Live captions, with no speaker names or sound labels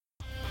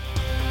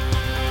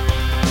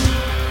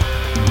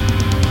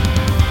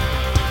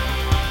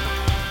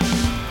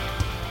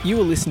You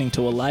are listening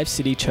to a Live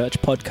City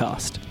Church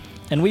podcast,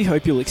 and we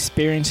hope you'll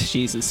experience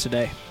Jesus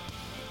today.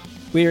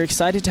 We are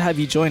excited to have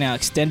you join our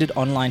extended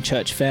online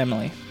church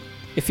family.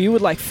 If you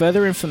would like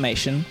further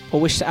information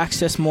or wish to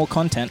access more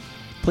content,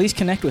 please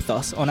connect with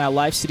us on our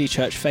Live City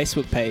Church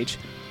Facebook page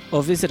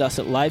or visit us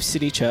at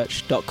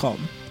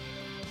livecitychurch.com.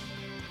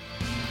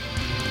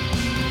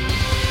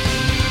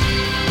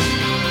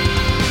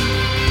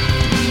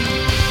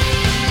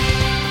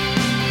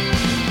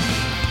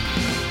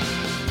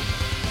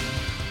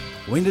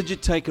 When did you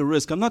take a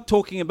risk? I'm not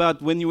talking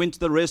about when you went to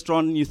the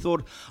restaurant and you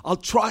thought, I'll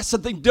try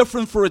something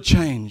different for a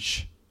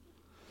change.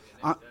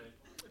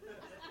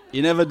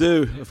 You never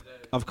do.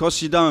 Of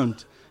course you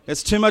don't.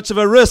 It's too much of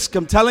a risk,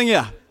 I'm telling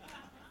you.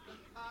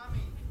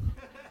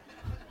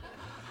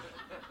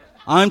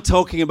 I'm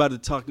talking about a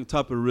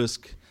type of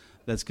risk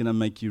that's going to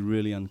make you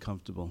really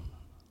uncomfortable.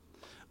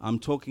 I'm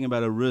talking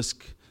about a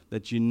risk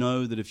that you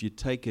know that if you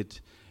take it,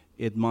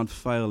 it might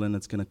fail and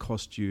it's going to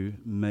cost you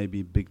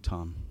maybe big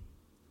time.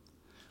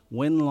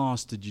 When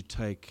last did you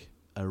take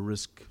a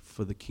risk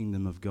for the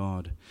kingdom of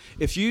God?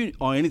 If you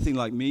are anything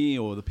like me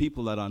or the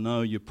people that I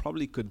know, you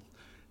probably could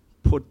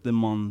put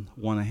them on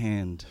one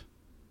hand.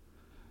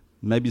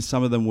 Maybe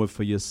some of them were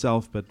for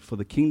yourself, but for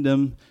the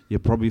kingdom, you'll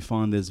probably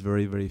find there's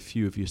very, very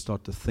few if you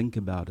start to think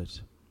about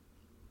it.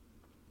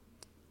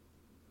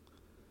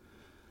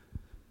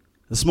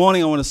 This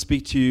morning I want to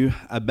speak to you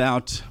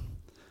about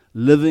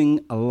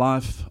living a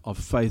life of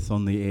faith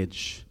on the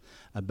edge,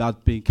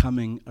 about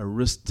becoming a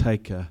risk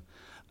taker,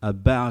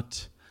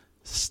 about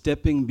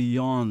stepping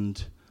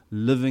beyond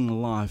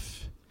living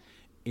life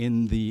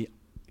in the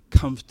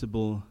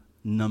comfortable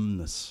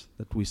numbness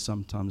that we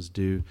sometimes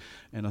do.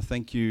 And I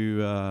thank you,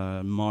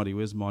 Marty.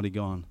 Where's Marty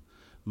gone?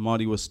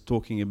 Marty was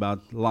talking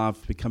about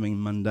life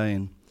becoming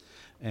mundane.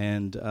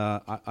 And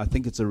I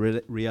think it's a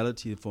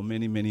reality for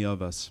many, many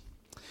of us.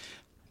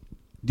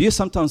 Do you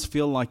sometimes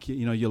feel like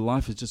your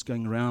life is just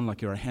going around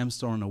like you're a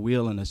hamster on a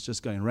wheel and it's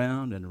just going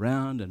round and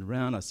round and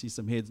round? I see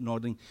some heads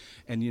nodding,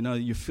 and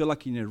you feel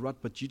like you're in a rut,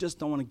 but you just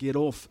don't want to get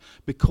off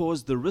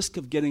because the risk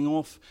of getting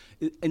off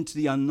into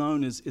the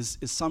unknown is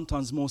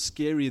sometimes more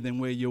scary than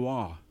where you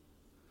are.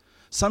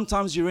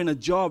 Sometimes you're in a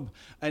job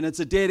and it's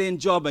a dead-end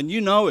job and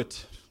you know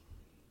it.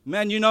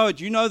 Man, you know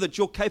it. You know that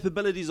your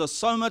capabilities are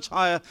so much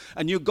higher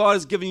and your God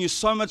is giving you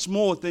so much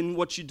more than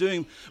what you're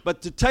doing.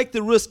 But to take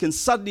the risk and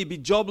suddenly be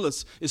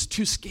jobless is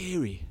too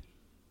scary.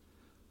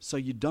 So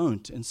you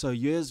don't. And so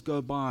years go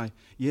by,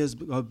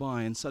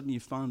 and suddenly you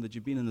find that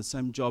you've been in the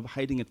same job,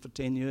 hating it for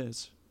 10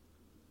 years.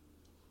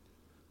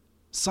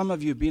 Some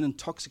of you have been in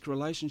toxic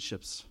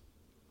relationships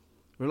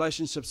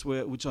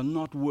which are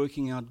not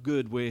working out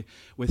good, where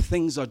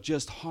things are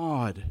just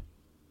hard.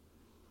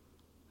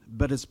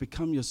 But it's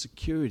become your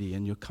security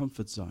and your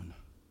comfort zone.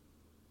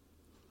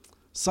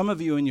 Some of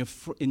you in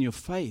your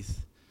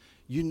faith,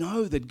 you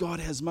know that God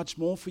has much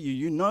more for you.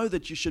 You know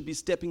that you should be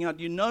stepping out.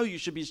 You know you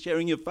should be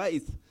sharing your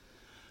faith.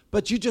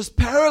 But you're just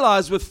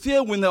paralyzed with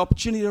fear when the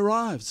opportunity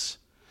arrives.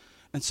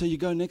 And so you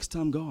go, next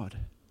time, God.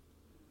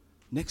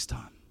 Next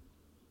time.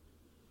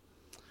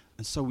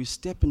 And so we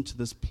step into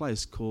this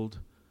place called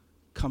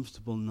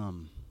comfortable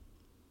numb.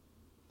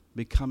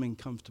 Becoming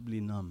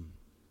comfortably numb.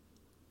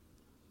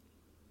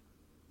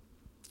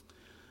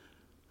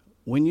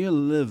 When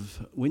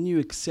you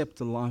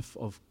accept a life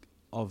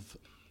of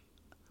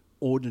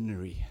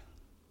ordinary,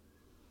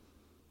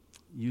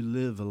 you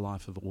live a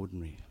life of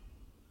ordinary.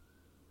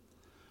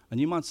 And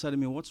you might say to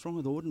me, what's wrong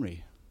with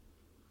ordinary?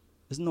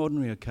 Isn't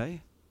ordinary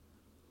okay?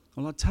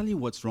 Well, I'll tell you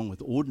what's wrong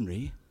with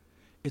ordinary.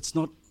 It's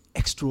not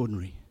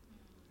extraordinary.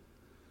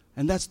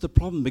 And that's the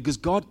problem, because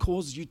God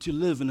calls you to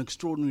live an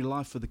extraordinary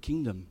life for the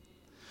kingdom.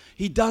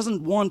 He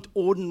doesn't want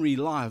ordinary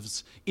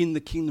lives in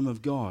the kingdom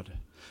of God,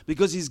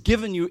 because He's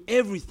given you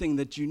everything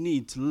that you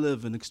need to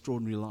live an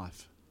extraordinary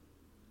life.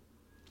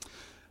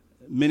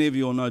 Many of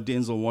you all know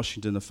Denzel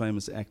Washington, the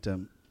famous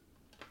actor.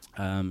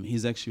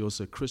 He's actually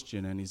also a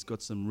Christian, and he's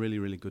got some really,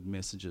 really good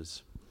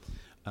messages.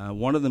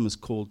 One of them is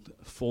called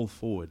Fall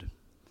Forward.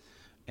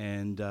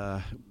 And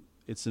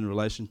it's in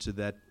relation to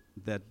that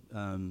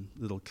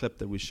little clip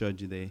that we showed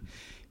you there.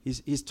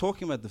 He's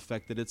talking about the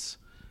fact that it's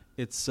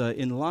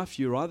in life,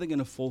 you're either going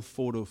to fall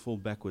forward or fall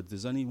backwards.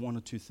 There's only one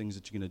or two things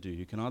that you're going to do.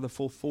 You can either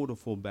fall forward or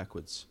fall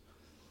backwards.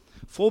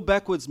 Fall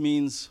backwards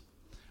means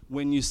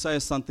when you say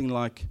something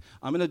like,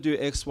 I'm going to do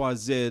X, Y,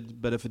 Z,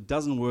 but if it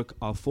doesn't work,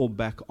 I'll fall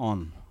back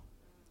on.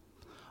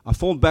 I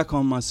fall back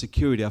on my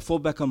security. I fall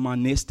back on my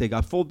nest egg.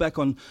 I fall back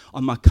on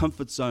my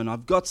comfort zone.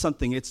 I've got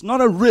something. It's not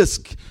a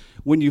risk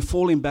when you're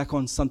falling back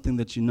on something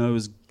that you know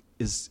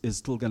is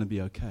still going to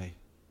be okay.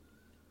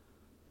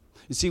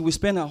 You see, we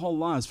spend our whole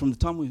lives, from the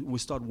time we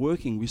start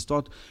working, we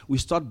start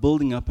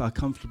building up our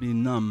comfortably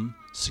numb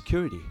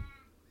security.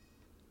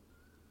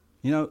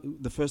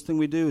 The first thing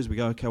we do is we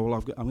go, okay, well,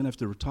 I'm going to have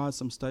to retire at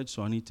some stage,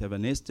 so I need to have a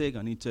nest egg.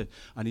 I need to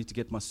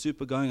get my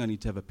super going. I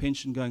need to have a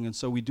pension going, and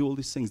so we do all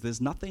these things.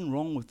 There's nothing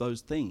wrong with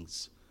those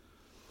things,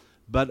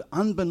 but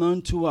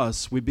unbeknown to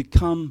us, we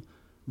become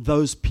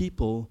those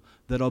people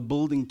that are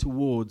building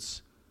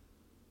towards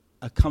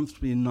a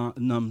comfortably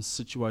numb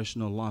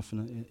situation or life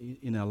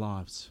in our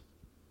lives.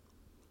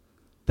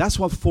 That's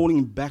what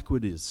falling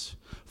backward is.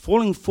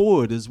 Falling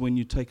forward is when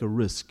you take a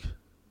risk.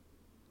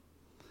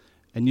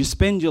 And you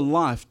spend your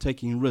life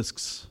taking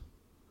risks.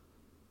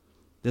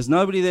 There's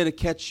nobody there to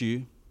catch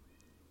you,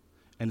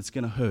 and it's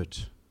going to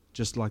hurt,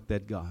 just like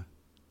that guy.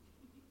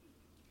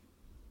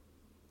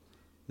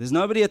 There's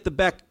nobody at the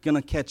back going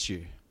to catch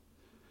you.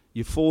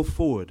 You fall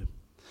forward.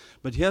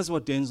 But here's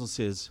what Denzel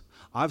says.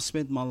 I've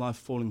spent my life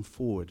falling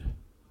forward.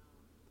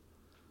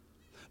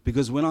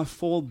 Because when I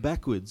fall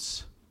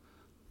backwards,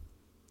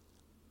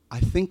 I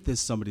think there's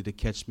somebody to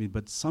catch me,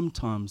 but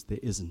sometimes there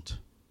isn't.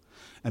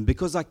 And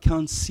because I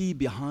can't see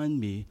behind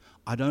me,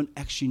 I don't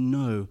actually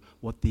know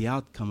what the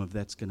outcome of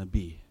that's going to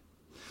be.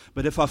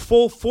 But if I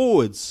fall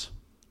forwards,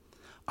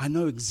 I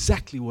know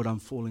exactly what I'm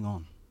falling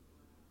on.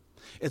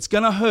 It's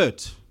going to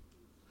hurt,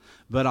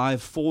 but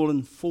I've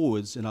fallen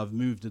forwards and I've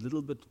moved a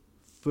little bit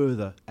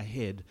further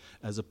ahead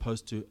as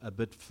opposed to a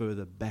bit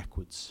further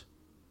backwards.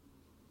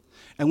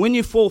 And when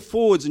you fall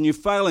forwards and you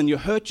fail and you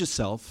hurt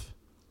yourself,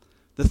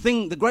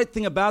 the great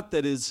thing about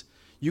that is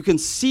you can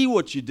see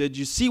what you did,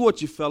 you see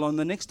what you fell on.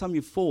 The next time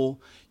you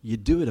fall, you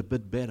do it a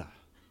bit better.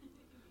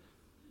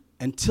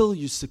 Until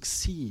you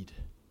succeed.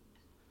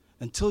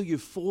 Until you're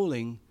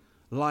falling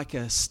like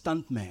a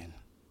stuntman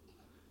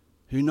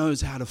who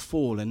knows how to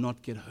fall and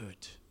not get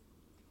hurt.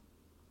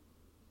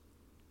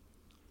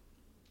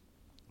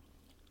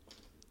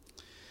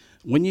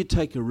 When you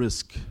take a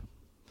risk,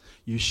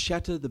 you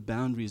shatter the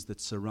boundaries that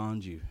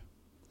surround you.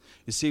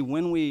 You see,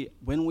 when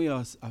we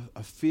are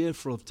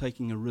fearful of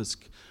taking a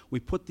risk, we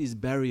put these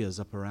barriers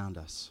up around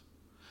us,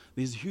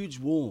 these huge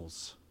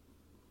walls,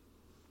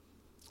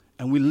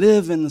 and we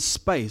live in the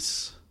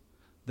space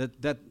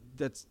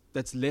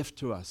that's left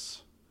to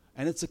us,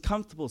 and it's a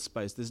comfortable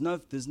space. There's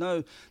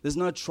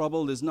no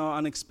trouble. There's no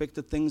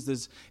unexpected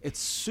things. It's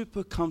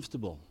super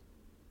comfortable,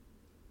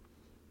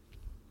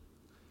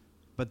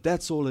 but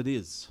that's all it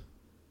is.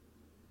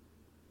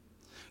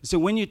 So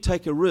when you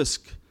take a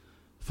risk,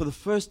 for the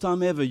first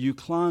time ever, you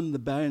climb the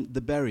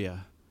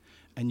barrier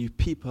and you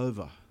peep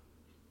over.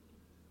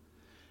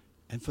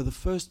 And for the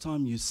first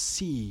time, you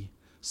see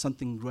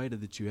something greater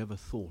that you ever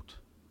thought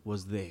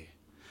was there.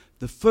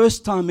 The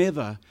first time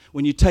ever,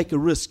 when you take a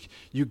risk,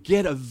 you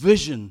get a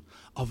vision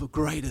of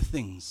greater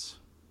things.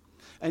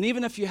 And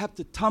even if you have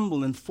to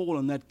tumble and fall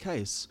in that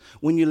case,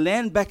 when you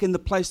land back in the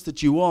place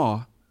that you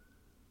are,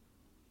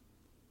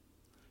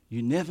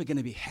 you're never going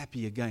to be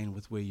happy again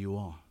with where you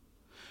are.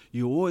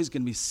 You're always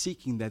going to be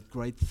seeking that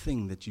great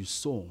thing that you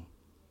saw. Do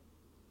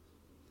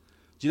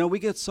you know, we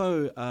get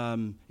so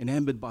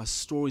enamored by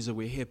stories that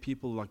we hear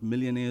people like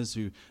millionaires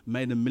who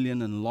made $1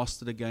 million and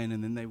lost it again,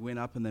 and then they went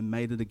up and they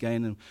made it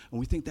again, and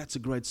we think that's a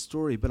great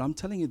story. But I'm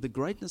telling you, the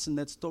greatness in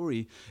that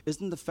story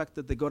isn't the fact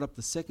that they got up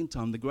the second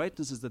time. The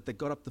greatness is that they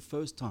got up the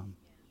first time.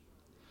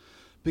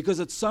 Because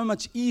it's so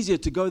much easier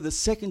to go the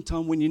second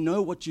time when you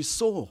know what you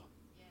saw.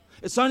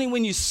 It's only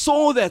when you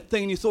saw that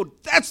thing and you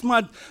thought, that's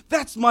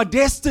my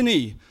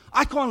destiny.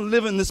 I can't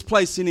live in this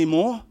place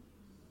anymore.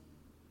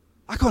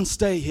 I can't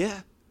stay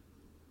here.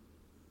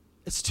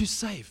 It's too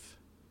safe.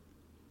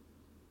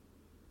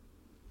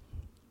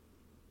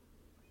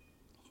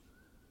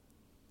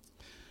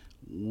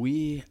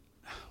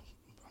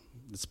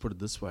 Let's put it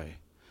this way.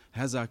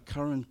 Has our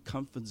current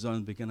comfort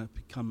zone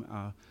become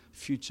our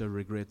future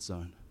regret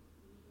zone?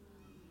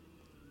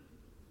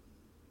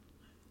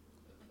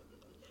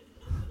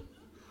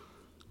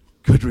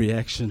 Good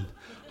reaction.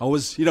 I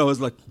was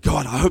like,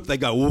 God, I hope they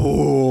go,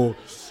 whoa,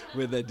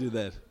 when they do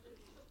that.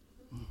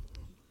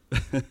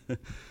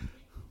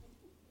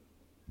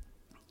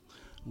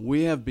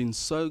 We have been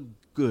so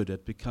good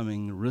at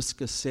becoming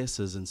risk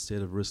assessors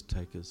instead of risk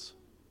takers.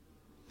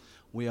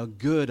 We are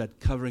good at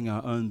covering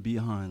our own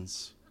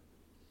behinds.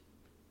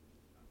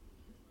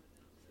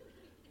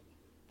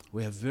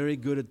 We are very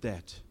good at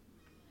that.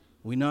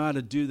 We know how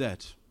to do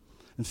that.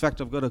 In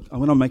fact, I want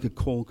to make a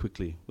call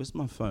quickly. Where's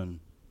my phone?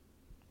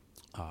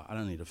 I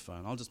don't need a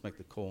phone. I'll just make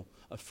the call.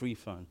 A free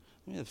phone.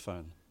 Give me the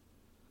phone.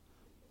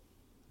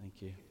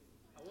 Thank you.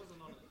 I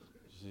wasn't on it.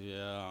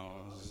 Yeah,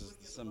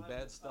 some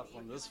bad stuff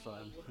on this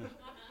phone.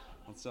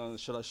 So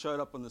should I show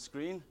it up on the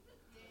screen?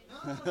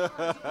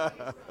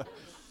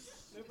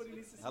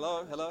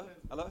 Hello.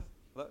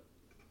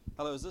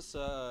 Hello, is this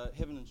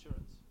Heaven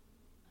Insurance?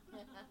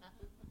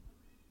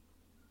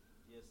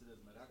 Yes, it is,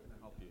 mate. How can I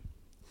help you?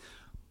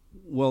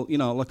 Well,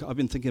 like I've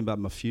been thinking about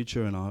my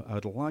future, and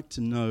I'd like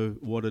to know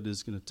what it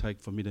is going to take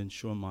for me to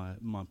ensure my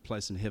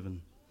place in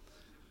heaven.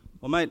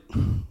 Well, mate,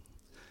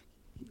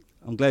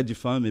 I'm glad you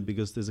phoned me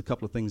because there's a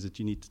couple of things that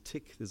you need to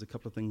tick. There's a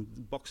couple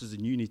of boxes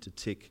that you need to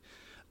tick.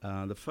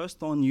 The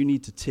first one you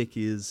need to tick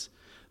is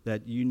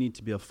that you need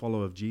to be a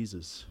follower of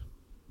Jesus.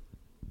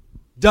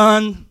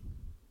 Done.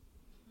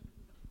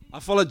 I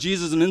followed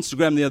Jesus on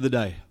Instagram the other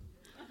day.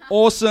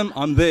 Awesome,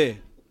 I'm there.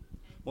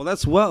 Well,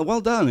 that's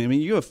well done. I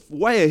mean, you're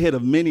way ahead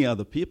of many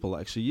other people,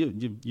 actually.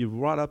 You're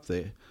right up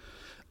there.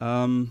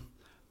 The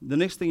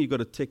next thing you've got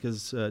to tick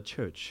is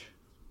church.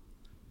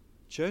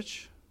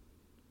 Church?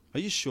 Are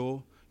you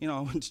sure? You know,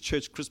 I went to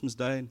church Christmas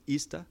Day and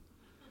Easter.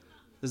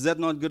 Is that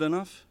not good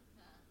enough?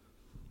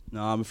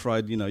 No, I'm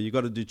afraid, you've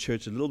got to do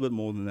church a little bit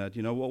more than that.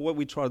 What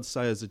we try to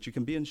say is that you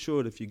can be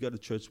insured if you go to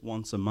church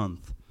once a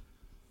month.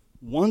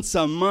 Once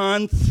a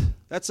month?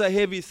 That's a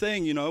heavy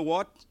thing, you know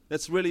what?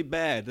 That's really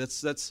bad.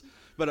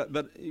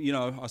 But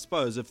I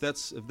suppose if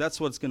that's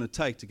what it's going to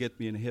take to get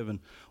me in heaven,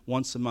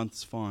 once a month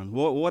is fine.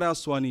 What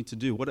else do I need to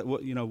do?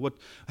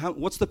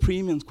 What's the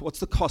premium? What's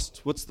the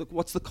cost? What's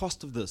the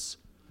cost of this?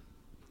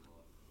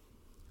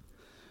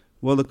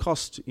 Well, the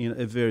cost,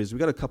 it varies. We've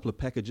got a couple of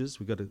packages.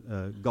 We've got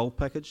a gold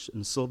package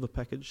and a silver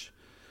package.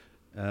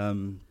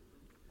 The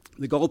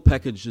gold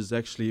package is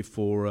actually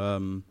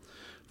for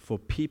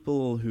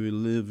people who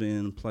live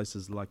in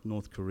places like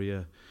North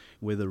Korea,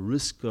 where the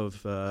risk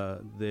of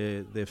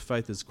their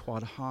faith is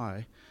quite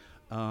high.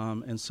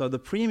 And so the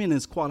premium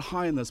is quite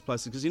high in those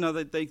places because,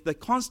 they're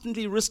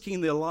constantly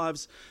risking their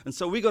lives. And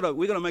so we got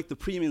to make the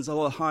premiums a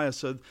lot higher.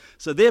 So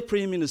their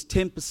premium is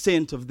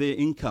 10% of their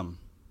income.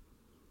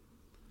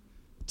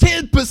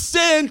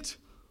 10%!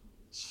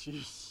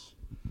 Jeez.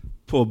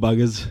 Poor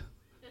buggers.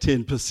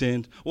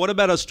 10%. What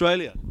about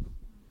Australia?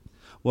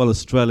 Well,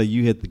 Australia,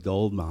 you hit the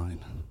gold mine.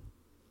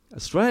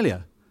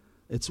 Australia,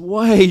 it's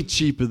way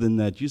cheaper than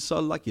that. You're so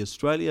lucky.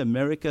 Australia,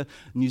 America,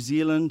 New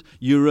Zealand,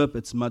 Europe,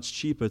 it's much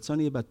cheaper. It's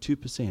only about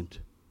 2%.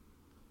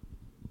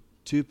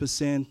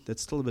 2%,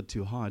 that's still a bit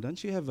too high.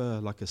 Don't you have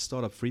a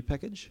startup free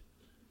package?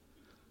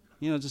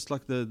 Just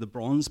like the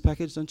bronze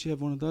package. Don't you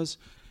have one of those?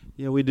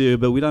 Yeah, we do,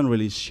 but we don't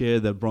really share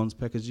the bronze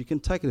package. You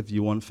can take it if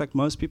you want. In fact,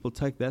 most people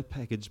take that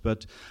package,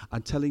 but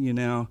I'm telling you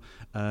now,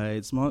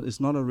 it's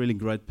not a really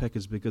great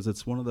package because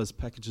it's one of those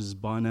packages,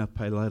 buy now,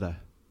 pay later.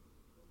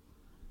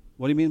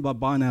 What do you mean by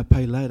buy now,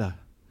 pay later?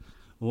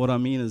 What I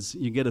mean is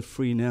you get it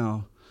free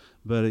now,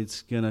 but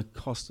it's going to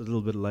cost a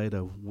little bit later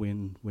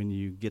when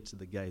you get to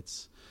the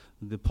gates.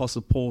 The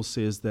Apostle Paul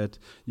says that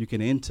you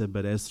can enter,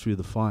 but as through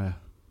the fire.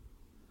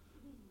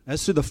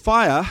 As through the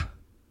fire,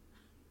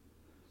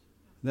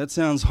 that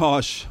sounds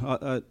harsh,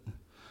 but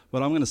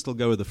I'm going to still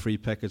go with the free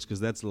package because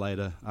that's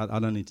later. I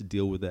don't need to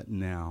deal with that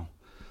now.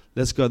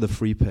 Let's go the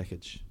free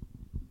package.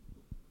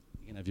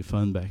 You can have your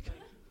phone back.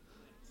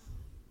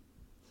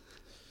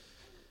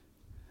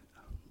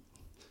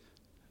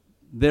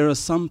 There are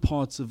some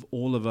parts of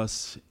all of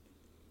us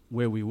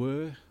where we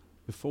were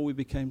before we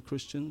became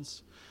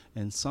Christians,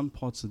 and some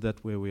parts of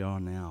that where we are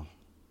now.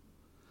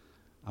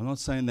 I'm not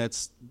saying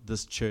that's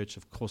this church,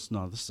 of course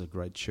not. This is a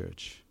great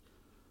church.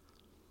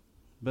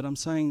 But I'm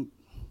saying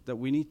that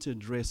we need to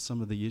address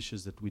some of the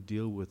issues that we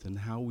deal with and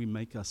how we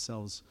make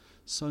ourselves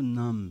so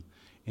numb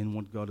in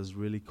what God is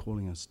really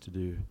calling us to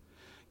do.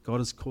 God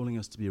is calling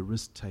us to be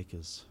risk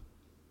takers.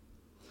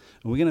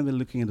 And we're going to be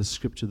looking at a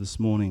scripture this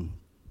morning.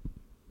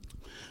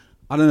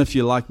 I don't know if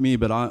you're like me,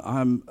 but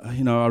I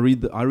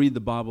read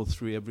the Bible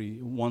through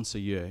once a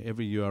year.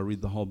 Every year I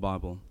read the whole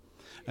Bible.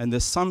 And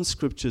there's some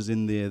scriptures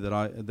in there that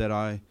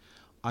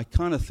I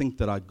kind of think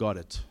that I got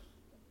it.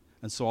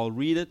 And so I'll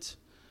read it.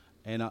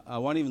 And I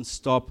won't even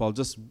stop. I'll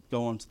just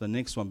go on to the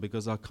next one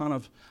because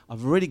I've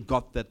already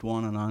got that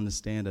one and I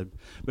understand it.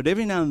 But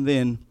every now and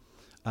then,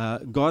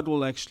 God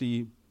will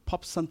actually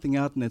pop something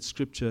out in that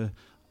scripture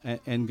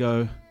and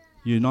go,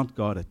 "You not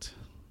got it.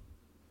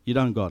 You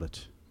don't got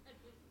it.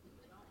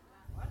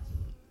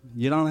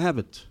 You don't have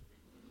it.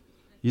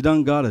 You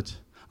don't got it."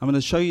 I'm going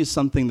to show you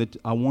something that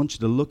I want you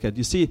to look at.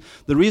 You see,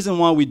 the reason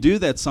why we do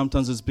that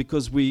sometimes is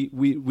because we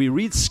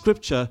read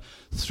Scripture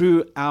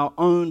through our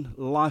own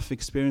life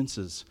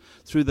experiences,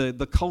 through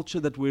the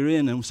culture that we're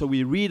in, and so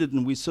we read it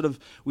and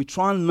we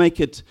try and make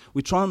it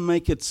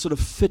sort of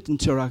fit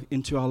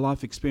into our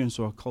life experience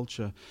or our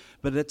culture,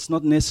 but that's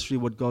not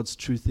necessarily what God's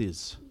truth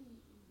is.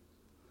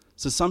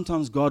 So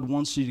sometimes God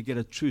wants you to get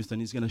a truth,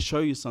 and He's going to show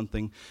you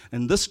something.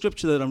 And this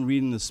scripture that I'm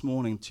reading this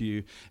morning to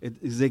you, it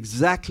is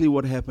exactly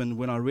what happened.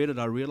 When I read it,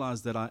 I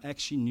realized that I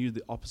actually knew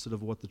the opposite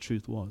of what the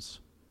truth was.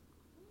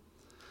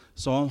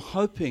 So I'm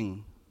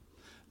hoping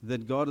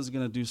that God is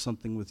going to do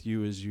something with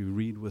you as you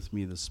read with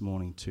me this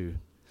morning too.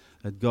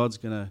 That God's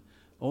going to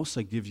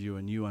also give you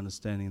a new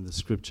understanding of the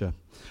scripture.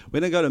 We're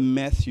going to go to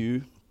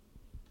Matthew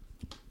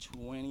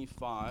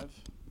 25.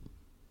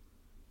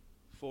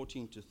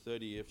 14 to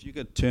 30. If you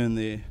could turn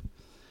there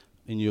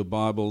in your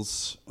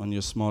Bibles, on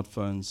your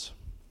smartphones.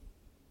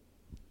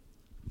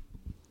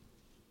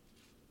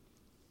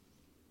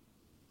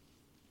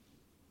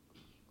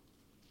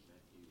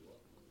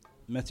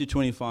 Matthew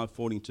 25,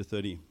 14 to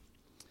 30.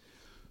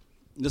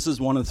 This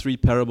is one of three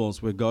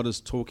parables where God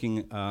is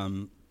talking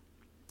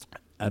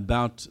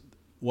about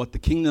what the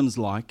kingdom's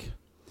like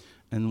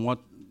and what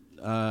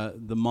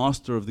the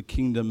master of the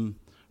kingdom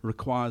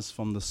requires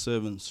from the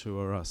servants who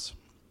are us.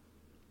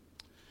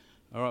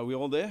 All right, we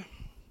all there?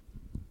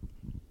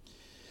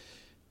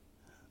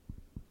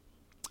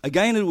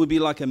 Again, it would be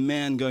like a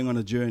man going on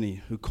a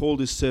journey who called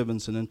his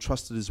servants and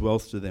entrusted his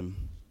wealth to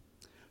them.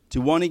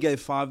 To one he gave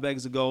 5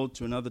 bags of gold,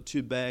 to another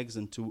 2 bags,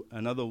 and to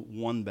another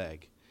 1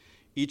 bag,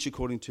 each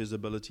according to his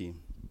ability.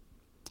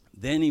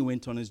 Then he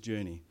went on his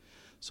journey.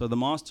 So the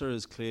master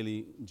is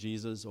clearly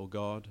Jesus or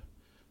God,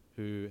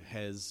 who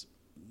has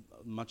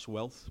much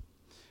wealth,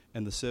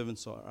 and the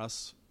servants are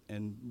us.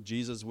 And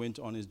Jesus went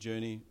on his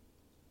journey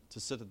to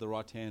sit at the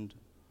right hand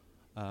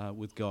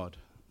with God.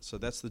 So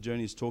that's the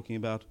journey he's talking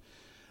about.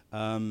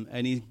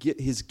 And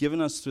he's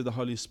given us through the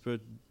Holy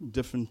Spirit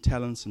different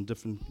talents and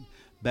different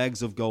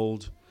bags of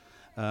gold.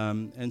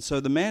 And so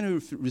the man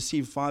who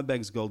received 5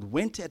 bags of gold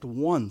went at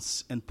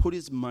once and put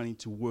his money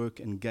to work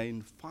and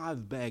gained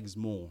 5 bags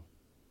more.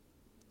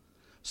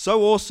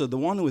 So also the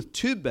one with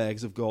 2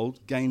 bags of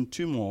gold gained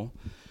 2 more.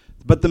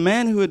 But the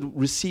man who had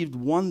received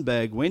 1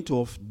 bag went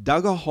off,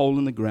 dug a hole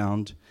in the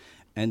ground,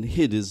 and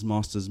hid his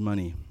master's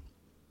money.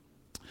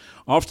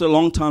 After a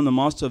long time, the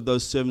master of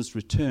those servants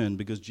returned,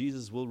 because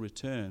Jesus will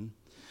return,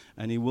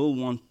 and he will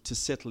want to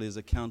settle his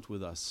account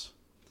with us.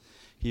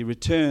 He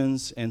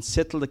returns and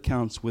settled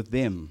accounts with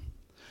them.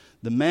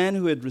 The man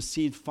who had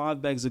received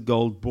 5 bags of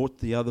gold brought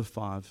the other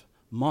 5.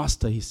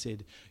 Master, he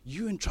said,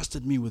 you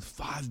entrusted me with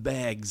 5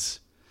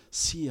 bags.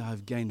 See, I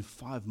have gained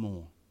 5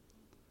 more.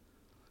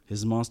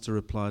 His master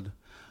replied,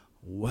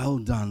 well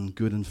done,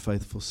 good and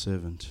faithful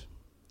servant.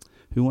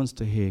 Who wants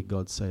to hear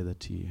God say that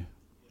to you?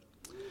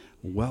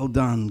 Well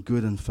done,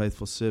 good and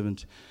faithful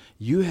servant.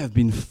 You have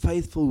been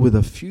faithful with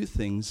a few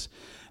things,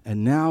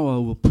 and now I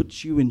will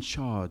put you in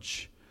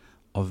charge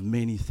of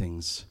many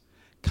things.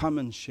 Come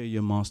and share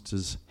your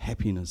master's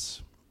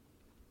happiness.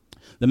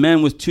 The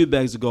man with 2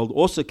 bags of gold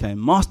also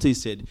came. Master, he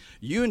said,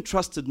 you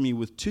entrusted me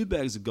with 2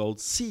 bags of gold.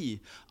 See,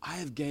 I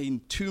have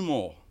gained 2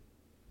 more.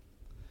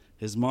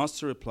 His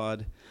master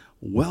replied,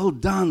 well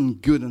done,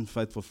 good and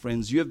faithful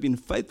friends. You have been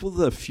faithful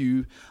with a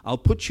few. I'll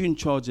put you in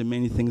charge of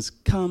many things.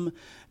 Come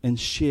and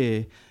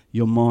share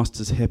your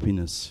master's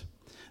happiness.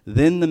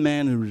 Then the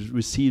man who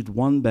received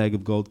 1 bag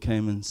of gold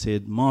came and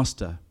said,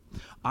 Master,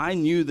 I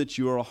knew that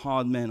you are a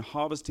hard man,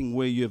 harvesting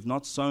where you have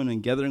not sown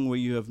and gathering where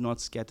you have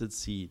not scattered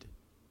seed.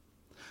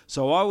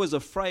 So I was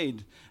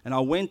afraid, and I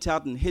went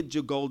out and hid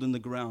your gold in the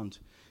ground.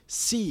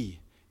 See,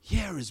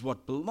 here is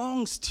what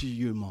belongs to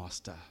you,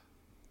 master.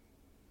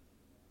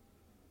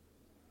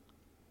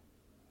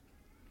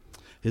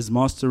 His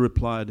master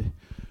replied,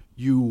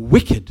 you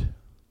wicked,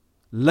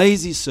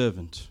 lazy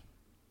servant.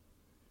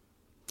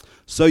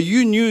 So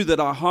you knew that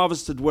I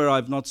harvested where I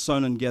have not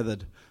sown and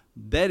gathered.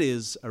 That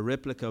is a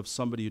replica of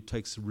somebody who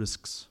takes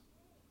risks.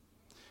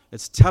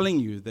 It's telling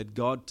you that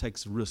God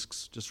takes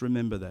risks. Just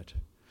remember that.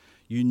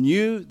 You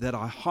knew that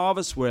I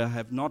harvest where I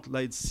have not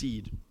laid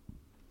seed,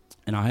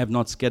 and I have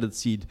not scattered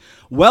seed.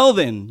 Well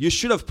then, you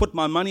should have put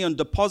my money on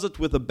deposit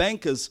with the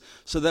bankers,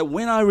 so that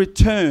when I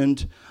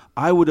returned,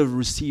 I would have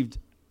received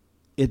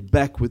it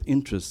back with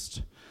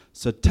interest.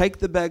 So take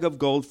the bag of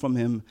gold from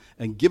him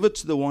and give it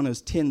to the one who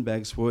has 10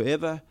 bags. For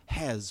whoever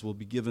has will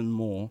be given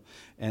more,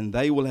 and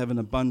they will have an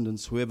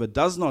abundance. Whoever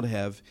does not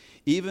have,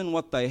 even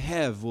what they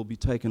have will be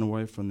taken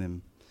away from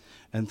them.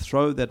 And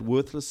throw that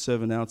worthless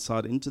servant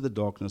outside into the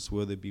darkness,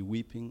 where there be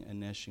weeping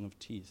and gnashing of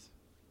teeth.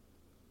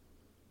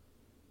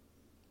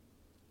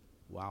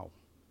 Wow.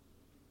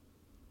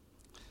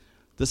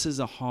 This is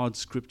a hard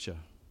scripture,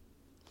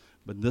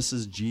 but this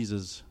is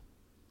Jesus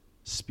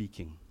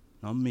speaking,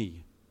 not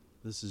me.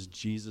 This is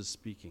Jesus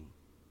speaking.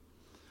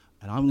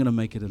 And I'm going to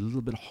make it a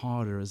little bit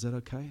harder. Is that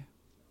okay?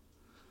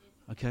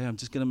 Okay, I'm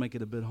just going to make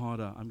it a bit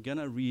harder. I'm going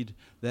to read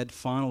that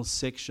final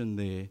section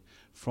there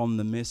from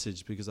the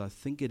Message, because I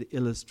think it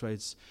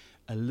illustrates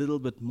a little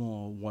bit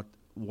more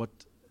what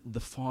the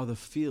Father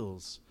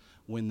feels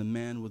when the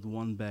man with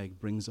 1 bag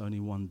brings only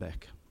 1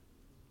 back.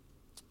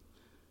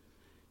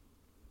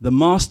 The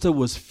master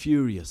was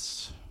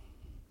furious.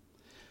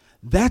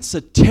 That's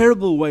a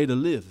terrible way to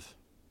live.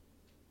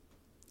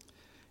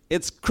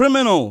 It's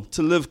criminal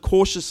to live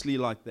cautiously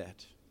like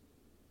that.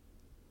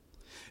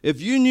 If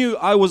you knew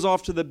I was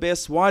after the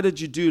best, why did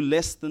you do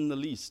less than the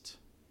least?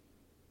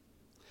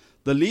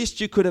 The least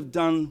you could have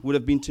done would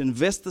have been to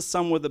invest the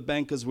sum with the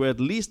bankers, where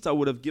at least I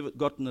would have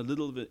gotten a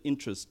little bit of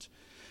interest.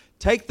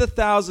 Take the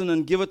 1,000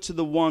 and give it to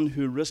the one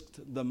who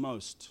risked the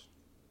most.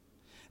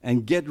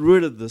 And get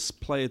rid of this,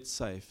 play it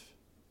safe,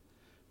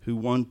 who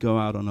won't go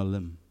out on a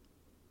limb.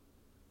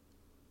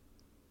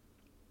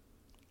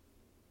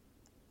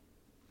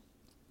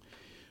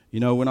 You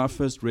know, when I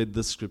first read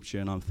this scripture,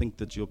 and I think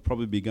that you'll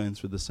probably be going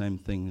through the same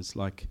thing, it's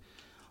like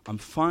I'm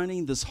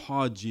finding this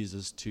hard,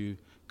 Jesus, to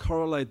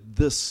correlate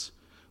this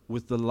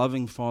with the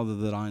loving Father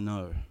that I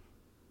know.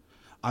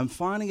 I'm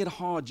finding it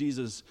hard,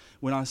 Jesus,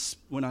 when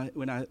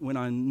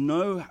I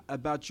know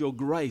about your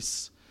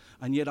grace,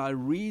 and yet I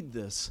read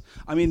this.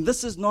 I mean,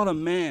 this is not a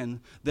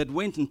man that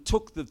went and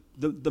took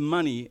the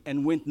money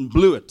and went and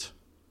blew it.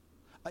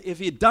 If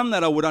he had done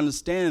that, I would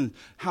understand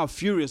how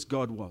furious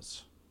God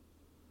was.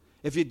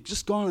 If he'd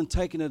just gone and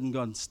taken it and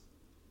gone,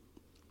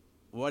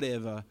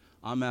 whatever,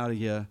 I'm out of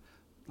here,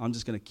 I'm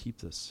just going to keep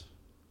this.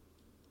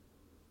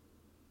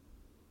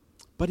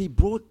 But he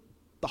brought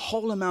the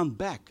whole amount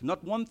back,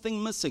 not one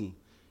thing missing.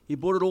 He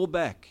brought it all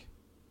back.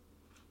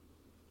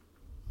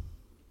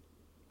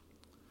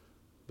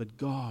 But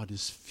God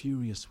is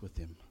furious with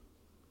him.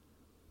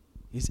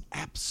 He's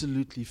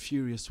absolutely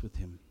furious with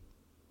him.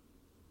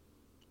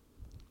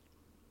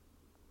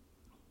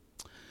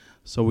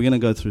 So we're going to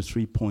go through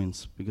 3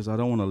 points because I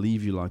don't want to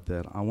leave you like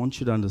that. I want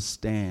you to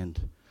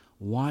understand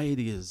why it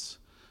is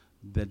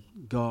that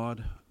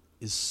God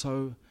is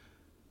so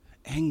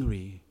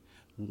angry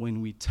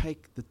when we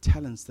take the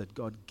talents that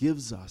God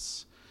gives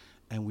us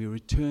and we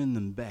return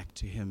them back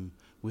to Him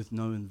with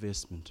no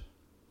investment.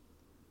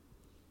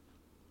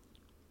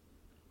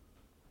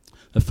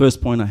 The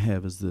first point I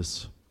have is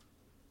this.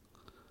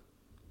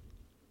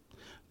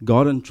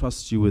 God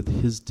entrusts you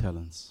with His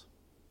talents.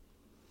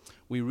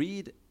 We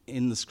read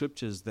in the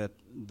scriptures that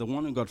the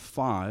one who got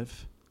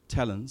 5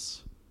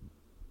 talents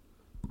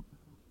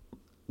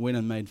went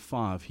and made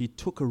 5. He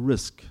took a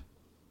risk.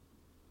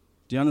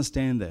 Do you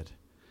understand that?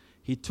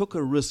 He took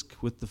a risk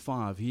with the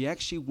 5. He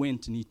actually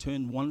went and he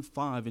turned 1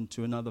 5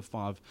 into another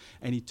 5,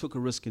 and he took a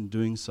risk in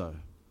doing so.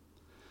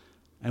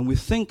 And we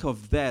think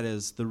of that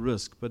as the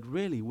risk, but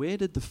really, where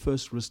did the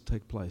first risk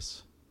take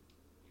place?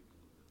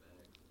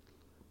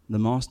 The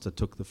master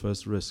took the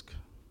first risk.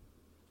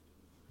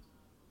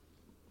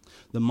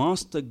 The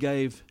master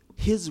gave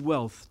his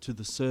wealth to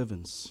the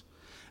servants,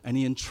 and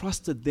he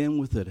entrusted them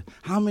with it.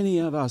 How many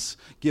of us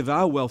give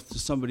our wealth to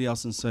somebody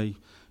else and say,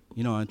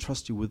 you know, I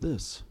entrust you with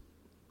this?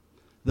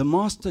 The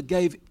master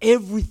gave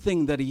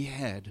everything that he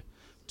had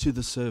to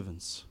the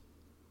servants.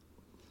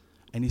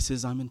 And he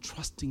says, I'm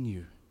entrusting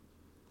you.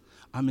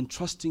 I'm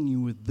entrusting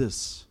you with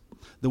this.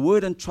 The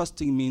word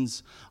entrusting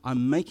means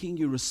I'm making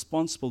you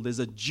responsible. There's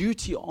a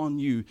duty on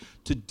you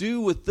to do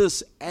with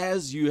this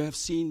as you have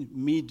seen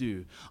me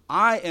do.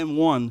 I am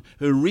one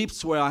who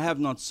reaps where I have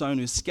not sown,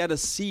 who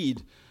scatters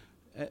seed,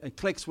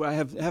 collects where I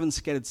haven't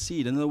scattered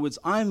seed. In other words,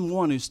 I'm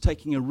one who's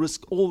taking a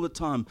risk all the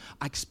time.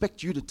 I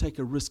expect you to take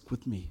a risk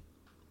with me.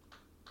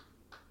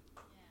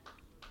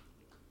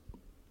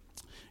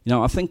 You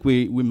know, I think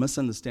we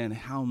misunderstand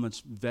how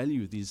much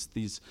value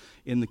these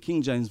in the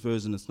King James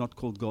Version, it's not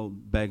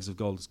called bags of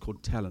gold, it's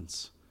called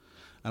talents.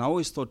 And I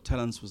always thought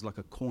talents was like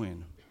a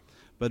coin.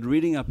 But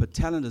reading up, a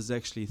talent is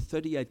actually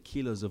 38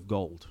 kilos of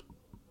gold.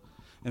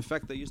 In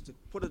fact, they used to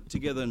put it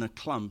together in a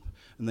clump,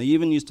 and they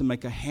even used to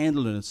make a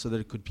handle in it so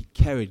that it could be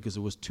carried because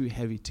it was too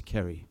heavy to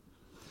carry.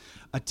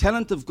 A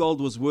talent of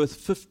gold was worth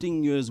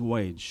 15 years'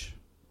 wage.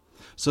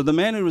 So the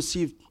man who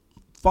received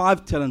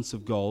 5 talents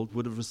of gold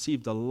would have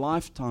received a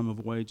lifetime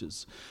of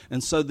wages.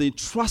 And so the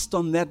trust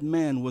on that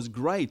man was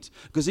great,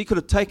 because he could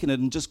have taken it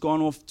and just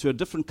gone off to a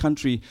different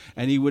country,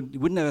 and he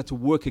wouldn't have had to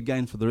work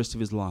again for the rest of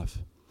his life.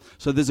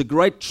 So there's a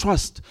great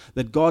trust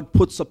that God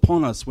puts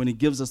upon us when He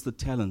gives us the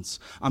talents.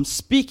 I'm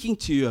speaking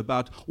to you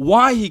about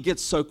why He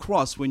gets so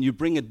cross when you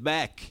bring it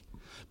back,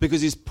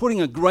 because He's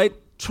putting a great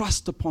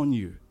trust upon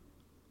you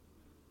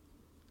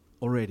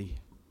already.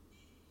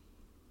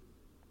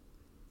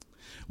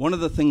 One of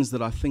the things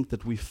that I think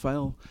that we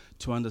fail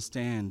to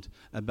understand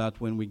about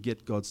when we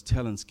get God's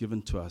talents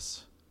given to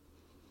us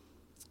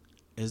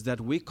is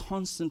that we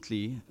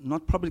constantly,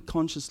 not probably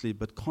consciously,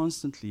 but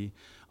constantly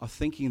are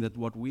thinking that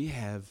what we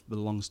have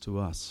belongs to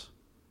us.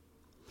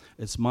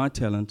 It's my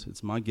talent,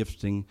 it's my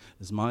gifting,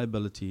 it's my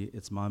ability,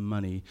 it's my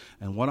money.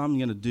 And what I'm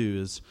going to do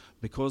is,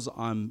 because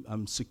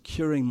I'm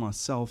securing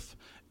myself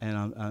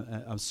and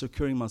I'm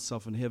securing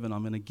myself in heaven,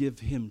 I'm going to give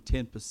Him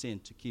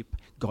 10% to keep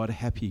God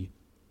happy.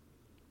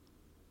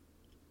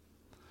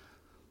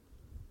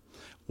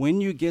 When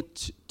you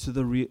get to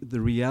the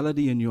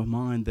reality in your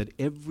mind that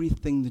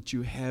everything that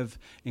you have,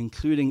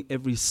 including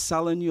every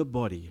cell in your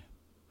body,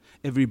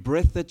 every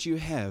breath that you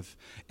have,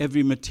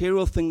 every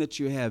material thing that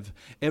you have,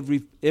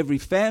 every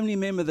family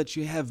member that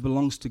you have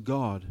belongs to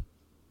God,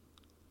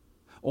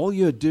 all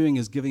you're doing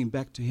is giving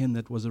back to Him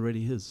that was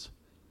already His.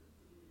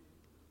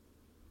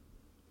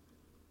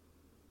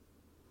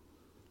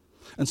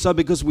 And so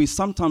because we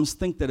sometimes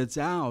think that it's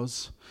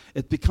ours,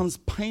 it becomes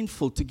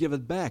painful to give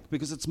it back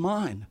because it's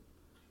mine.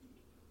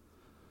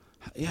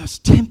 Yeah, it's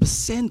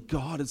 10%,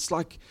 God. It's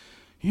like,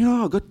 you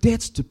know, I've got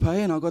debts to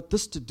pay, and I've got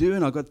this to do,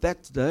 and I've got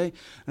that today.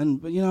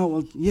 And, you know,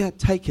 well, yeah,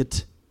 take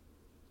it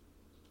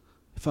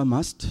if I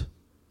must.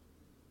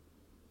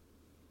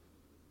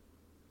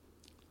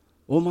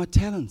 All my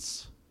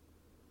talents.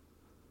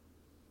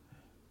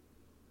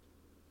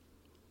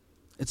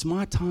 It's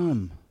my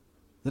time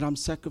that I'm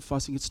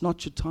sacrificing. It's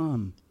not your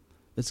time.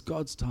 It's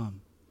God's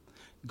time.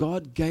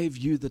 God gave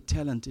you the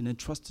talent and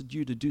entrusted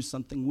you to do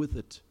something with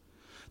it.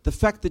 The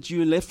fact that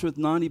you're left with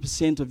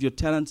 90% of your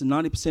talent and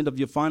 90% of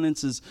your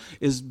finances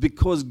is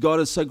because God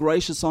is so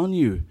gracious on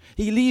you.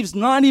 He leaves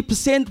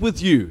 90% with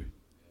you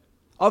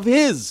of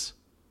His.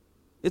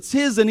 It's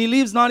His, and He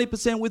leaves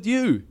 90% with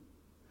you.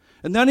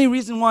 And the only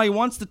reason why He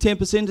wants the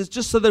 10% is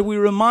just so that we're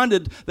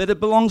reminded that it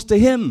belongs to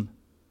Him.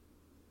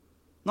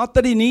 Not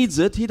that He needs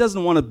it. He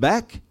doesn't want it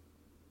back.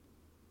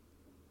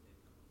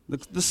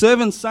 The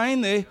servant's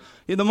saying there,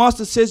 the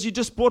master says, you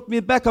just brought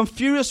me back. I'm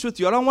furious with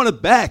you. I don't want it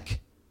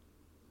back.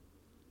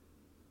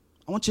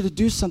 I want you to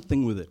do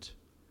something with it.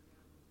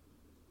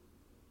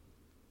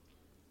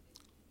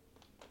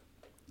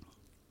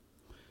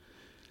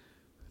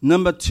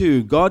 Number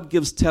 2, God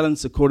gives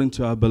talents according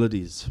to our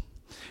abilities.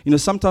 You know,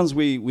 sometimes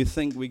we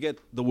think we get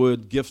the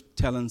word gift,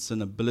 talents,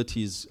 and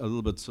abilities a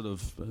little bit sort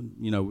of,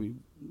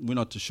 we're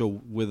not too sure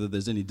whether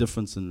there's any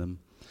difference in them.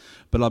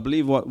 But I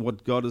believe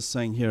what God is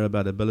saying here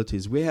about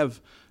abilities, we have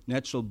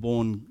natural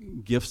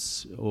born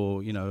gifts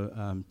or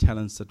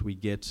talents that we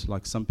get.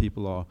 Like some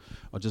people are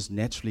just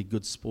naturally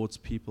good sports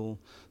people.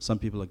 Some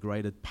people are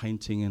great at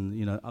painting,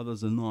 and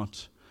others are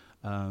not.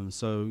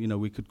 So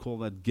we could call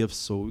that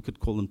gifts, or we could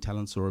call them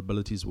talents or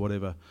abilities,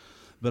 whatever.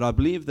 But I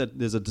believe that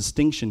there's a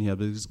distinction here,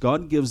 because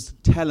God gives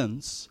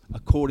talents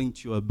according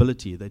to your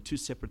ability. They're two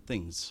separate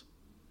things.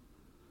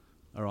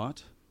 All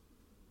right?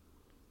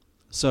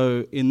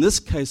 So in this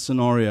case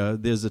scenario,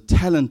 there's a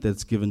talent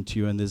that's given to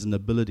you and there's an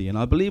ability. And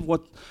I believe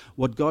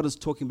what God is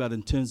talking about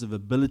in terms of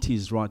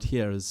abilities right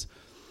here is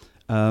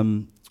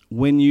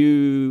when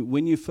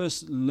you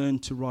first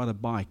learned to ride a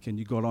bike and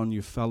you got on,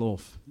 you fell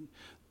off.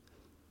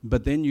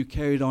 But then you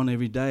carried on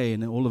every day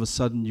and all of a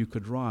sudden you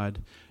could ride.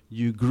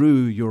 You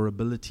grew your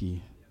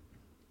ability.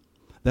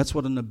 That's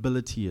what an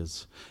ability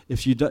is.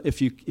 If you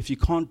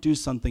can't do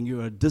something,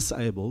 you are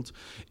disabled.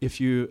 If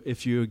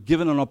you're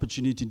given an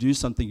opportunity to do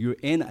something, you're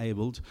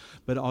enabled.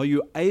 But are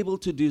you able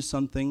to do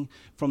something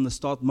from the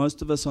start?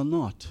 Most of us are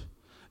not.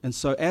 And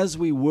so as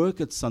we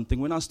work at something,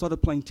 when I started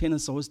playing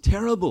tennis, I was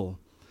terrible.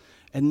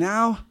 And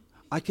now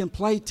I can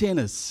play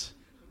tennis.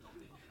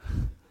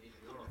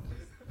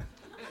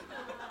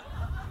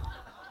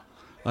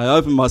 I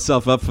opened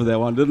myself up for that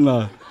one, didn't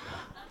I?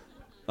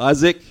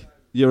 Isaac,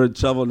 you're in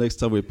trouble next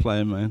time we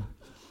play, man.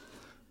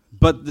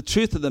 But the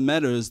truth of the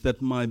matter is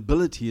that my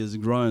ability has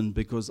grown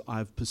because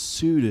I've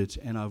pursued it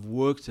and I've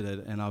worked at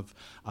it and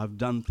I've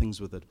done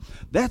things with it.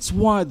 That's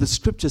why the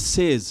scripture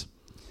says,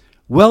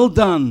 well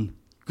done,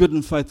 good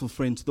and faithful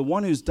friend. To the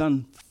one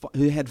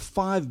who had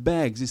 5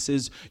 bags, he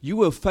says, you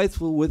were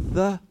faithful with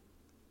the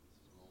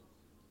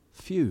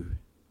few.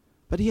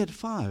 But he had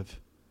 5.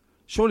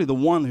 Surely the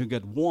one who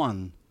got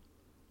 1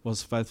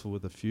 was faithful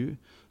with a few.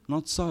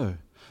 Not so.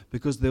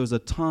 Because there was a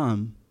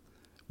time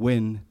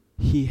when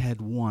he had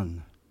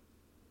 1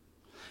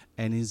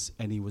 and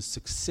he was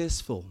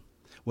successful.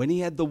 When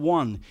he had the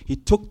 1, he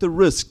took the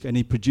risk and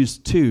he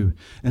produced 2.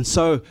 And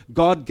so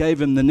God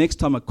gave him the next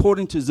time,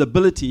 according to his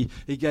ability,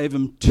 he gave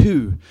him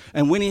 2.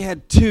 And when he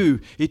had 2,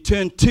 he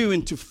turned 2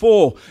 into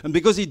 4. And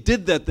because he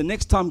did that, the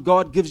next time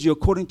God gives you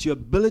according to your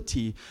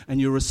ability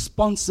and your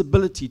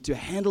responsibility to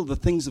handle the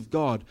things of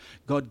God,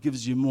 God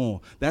gives you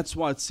more. That's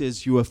why it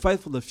says, you were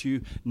faithful a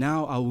few,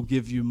 now I will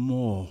give you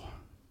more.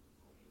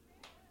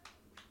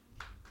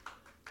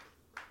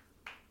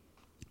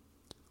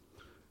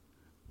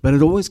 But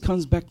it always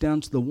comes back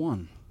down to the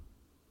 1.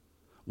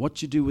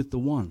 What you do with the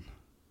 1.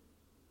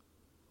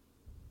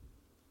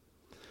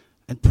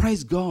 And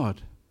praise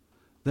God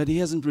that he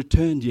hasn't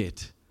returned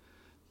yet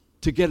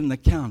to get an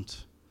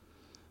account.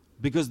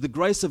 Because the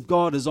grace of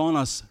God is on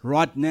us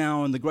right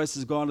now, and the grace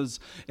of God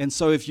is, and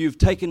so if you've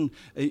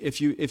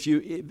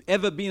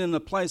ever been in a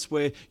place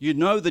where you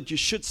know that you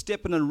should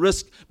step in and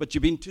risk, but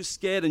you've been too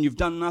scared and you've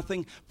done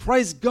nothing,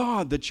 praise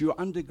God that you're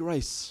under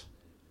grace.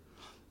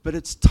 But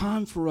it's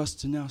time for us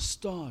to now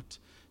start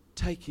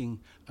taking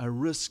a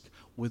risk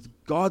with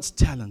God's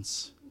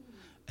talents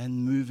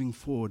and moving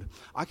forward.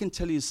 I can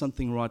tell you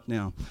something right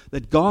now,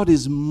 that God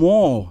is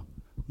more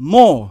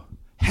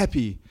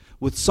happy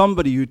with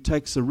somebody who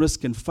takes a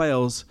risk and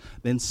fails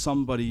than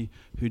somebody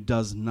who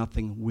does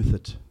nothing with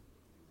it.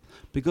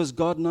 Because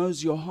God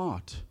knows your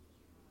heart.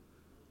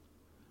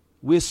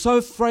 We're so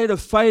afraid of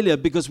failure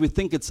because we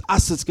think it's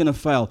us that's going to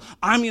fail.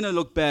 I'm going to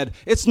look bad.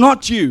 It's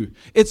not you.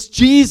 It's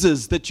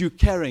Jesus that you're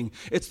carrying.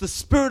 It's the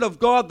Spirit of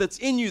God that's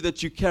in you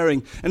that you're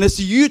carrying. And as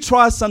you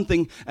try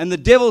something and the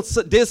devil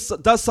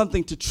does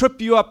something to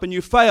trip you up and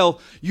you fail,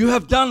 you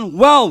have done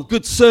well,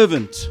 good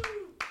servant.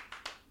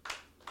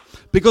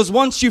 Because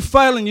once you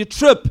fail and you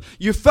trip,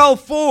 you fell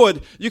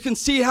forward, you can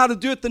see how to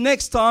do it the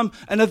next time,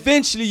 and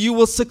eventually you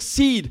will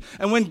succeed.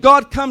 And when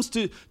God comes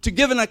to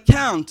give an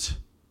account,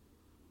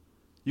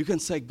 you can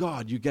say,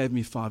 God, you gave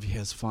me 5,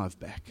 here's 5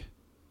 back.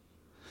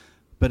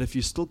 But if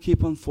you still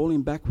keep on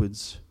falling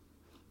backwards,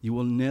 you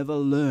will never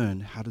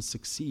learn how to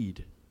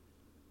succeed.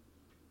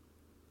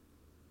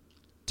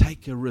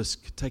 Take a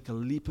risk, take a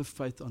leap of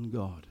faith on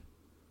God.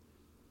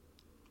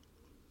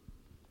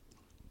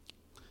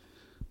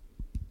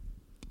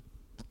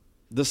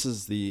 This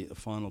is the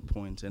final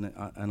point, and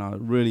I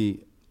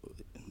really,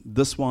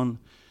 this one,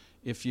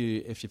 if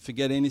you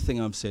forget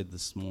anything I've said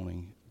this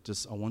morning,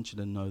 I want you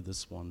to know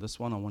this one. This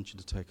one I want you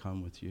to take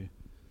home with you.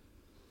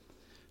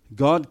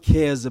 God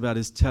cares about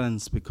his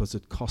talents because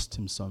it cost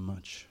him so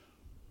much.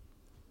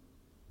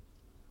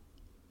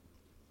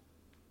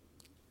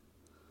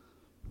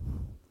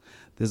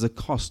 There's a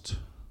cost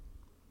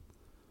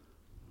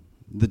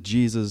that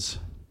Jesus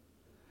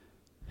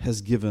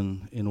has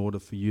given in order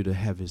for you to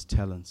have his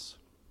talents.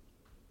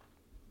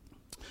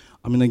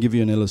 I'm going to give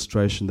you an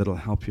illustration that will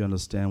help you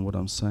understand what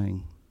I'm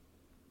saying.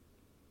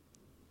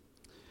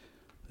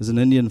 There's an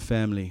Indian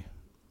family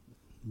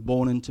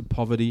born into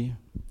poverty,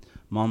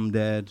 mom,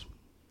 dad,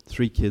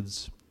 3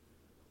 kids.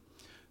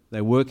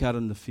 They work out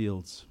in the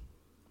fields.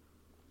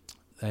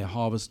 They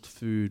harvest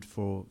food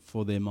for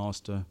their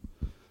master.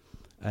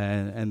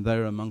 And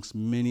they're amongst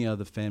many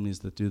other families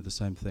that do the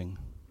same thing.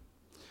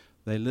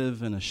 They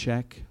live in a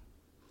shack.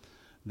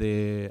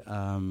 Their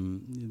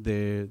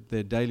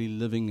daily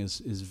living is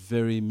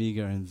very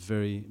meager and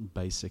very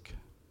basic.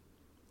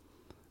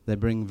 They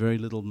bring very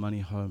little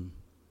money home.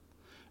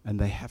 And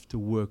they have to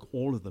work,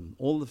 all of them,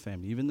 all the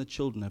family, even the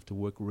children have to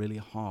work really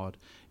hard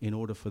in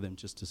order for them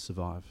just to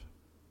survive.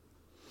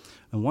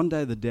 And one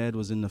day the dad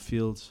was in the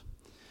fields,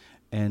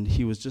 and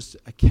he was just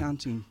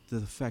accounting to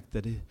the fact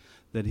that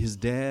his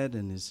dad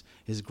and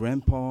his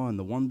grandpa and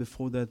the one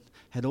before that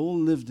had all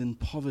lived in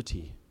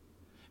poverty,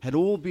 had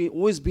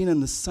always been in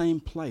the same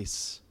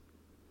place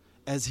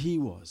as he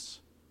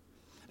was.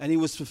 And he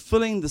was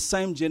fulfilling the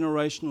same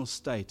generational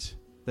state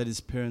that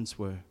his parents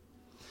were.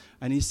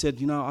 And he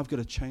said, I've got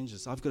to change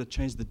this. I've got to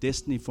change the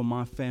destiny for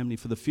my family,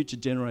 for the future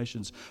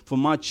generations, for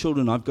my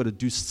children. I've got to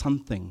do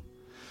something.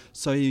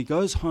 So he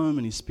goes home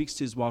and he speaks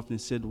to his wife and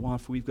he said,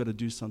 wife, we've got to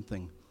do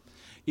something.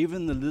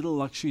 Even the little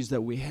luxuries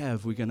that we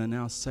have, we're going to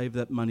now save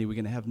that money. We're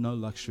going to have no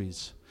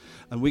luxuries.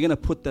 And we're going to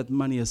put that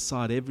money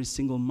aside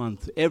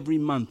every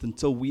month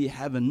until we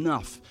have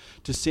enough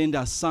to send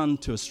our son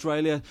to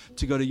Australia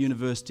to go to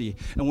university.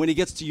 And when he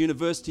gets to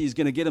university, he's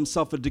going to get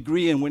himself a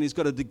degree. And when he's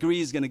got a degree,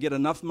 he's going to get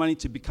enough money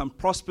to become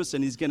prosperous.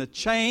 And he's going to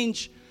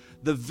change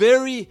the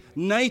very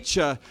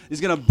nature.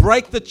 He's going to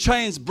break the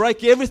chains,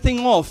 break everything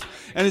off.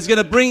 And he's going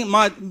to bring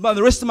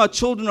the rest of my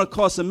children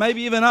across, and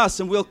maybe even us,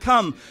 and we'll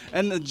come.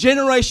 And the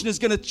generation is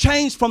going to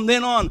change from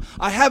then on.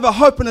 I have a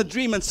hope and a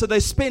dream. And so they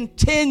spend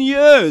 10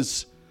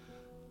 years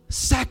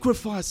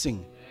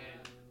sacrificing,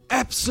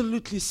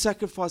 absolutely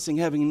sacrificing,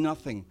 having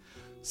nothing,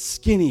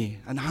 skinny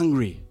and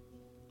hungry.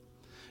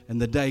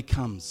 And the day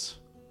comes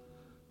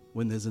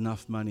when there's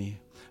enough money,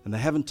 and they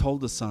haven't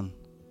told the son.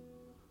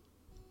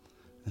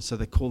 And so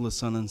they call the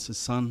son and say,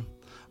 son,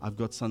 I've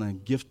got a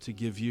gift to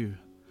give you.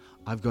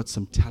 I've got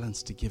some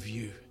talents to give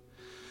you.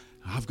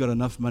 I've got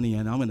enough money,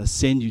 and I'm going to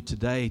send you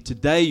today.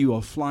 Today you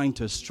are flying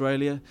to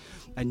Australia,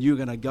 and you're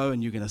going to go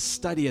and you're going to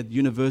study at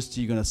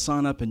university. You're going to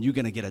sign up and you're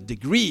going to get a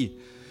degree.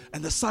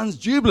 And the son's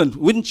jubilant.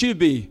 Wouldn't you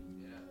be?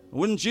 Yeah.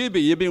 Wouldn't you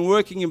be? You've been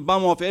working your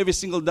bum off every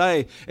single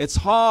day. It's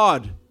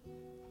hard.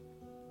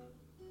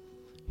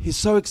 He's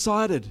so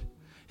excited.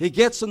 He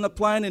gets on the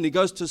plane and he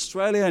goes to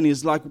Australia and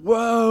he's like,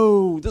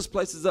 whoa, this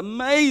place is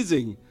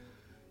amazing.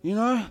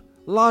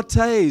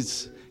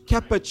 Lattes,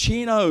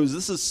 cappuccinos.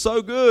 This is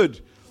so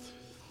good.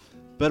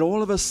 But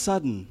all of a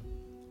sudden,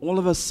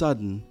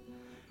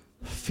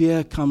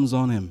 fear comes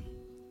on him.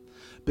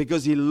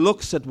 Because he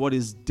looks at what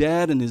his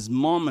dad and his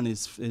mom and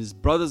his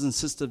brothers and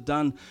sisters have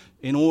done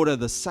in order,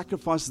 the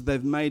sacrifices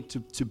they've made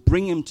to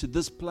bring him to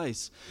this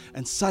place.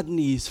 And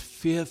suddenly he's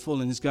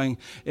fearful and he's going,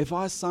 if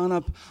I sign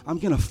up, I'm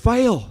going to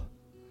fail.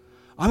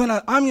 I'm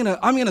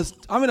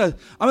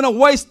gonna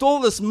waste all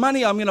this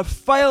money. I'm gonna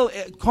fail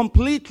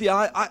completely.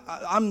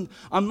 I'm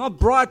not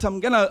bright. I'm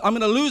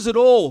gonna lose it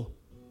all.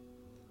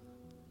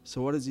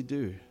 So what does he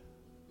do?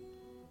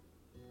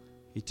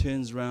 He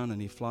turns around and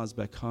he flies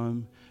back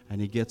home, and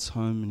he gets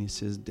home and he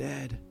says,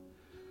 Dad,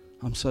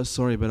 I'm so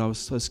sorry, but I was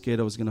so scared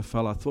I was going to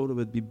fail. I thought it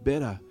would be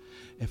better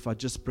if I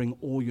just bring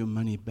all your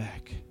money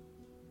back.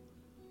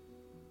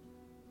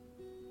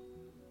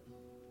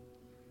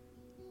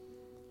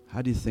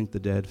 How do you think the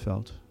dad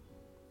felt?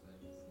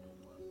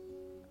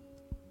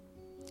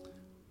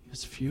 He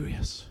was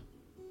furious.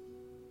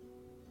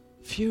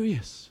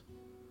 Furious.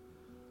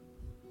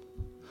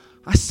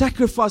 I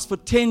sacrificed for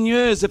 10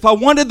 years. If I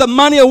wanted the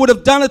money, I would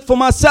have done it for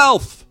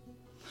myself.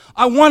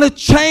 I want to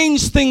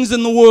change things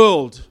in the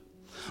world.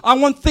 I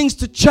want things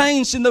to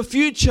change in the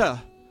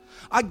future.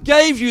 I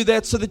gave you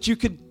that so that you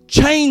could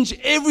change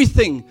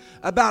everything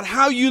about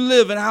how you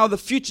live and how the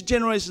future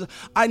generations.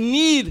 I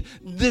need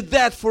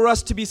that for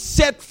us to be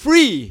set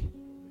free.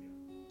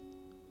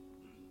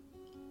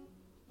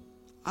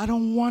 I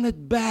don't want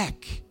it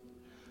back.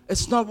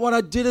 It's not what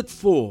I did it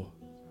for.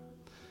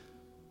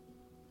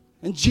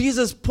 And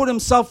Jesus put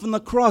himself on the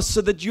cross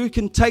so that you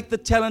can take the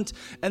talent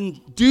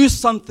and do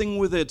something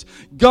with it.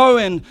 Go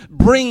and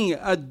bring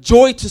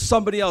joy to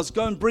somebody else.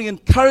 Go and bring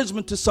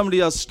encouragement to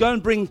somebody else. Go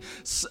and bring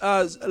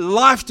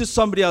life to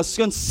somebody else.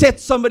 Go and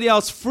set somebody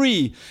else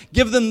free.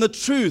 Give them the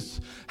truth.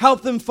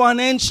 Help them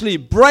financially.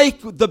 Break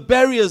the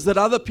barriers that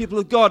other people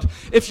have got.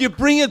 If you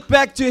bring it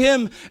back to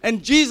him,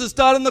 and Jesus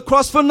died on the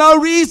cross for no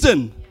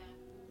reason.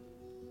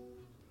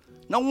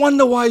 No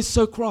wonder why he's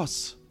so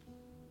cross.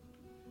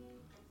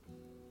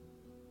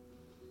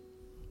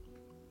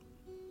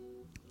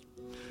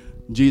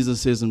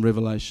 Jesus says in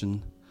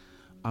Revelation,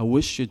 I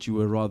wish that you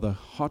were rather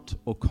hot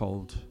or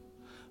cold,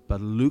 but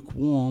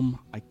lukewarm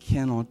I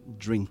cannot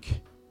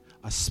drink.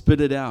 I spit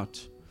it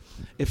out.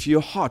 If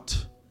you're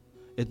hot,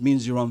 it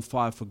means you're on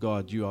fire for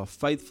God. You are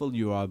faithful,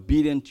 you are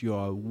obedient, you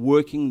are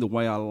working the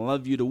way I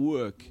love you to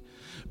work.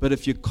 But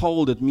if you're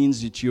cold, it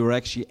means that you're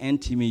actually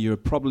anti me. You're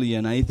probably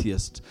an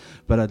atheist.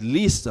 But at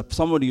least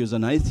somebody who's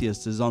an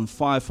atheist is on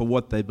fire for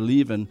what they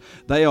believe in.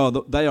 They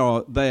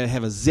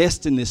have a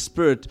zest in their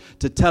spirit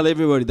to tell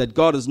everybody that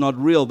God is not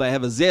real. They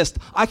have a zest.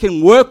 I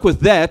can work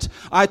with that.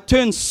 I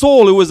turned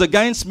Saul, who was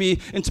against me,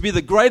 into be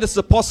the greatest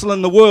apostle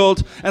in the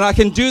world, and I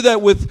can do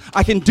that with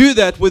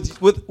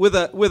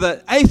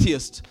an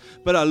atheist.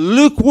 But a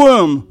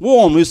lukewarm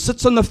who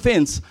sits on the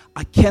fence,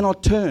 I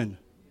cannot turn.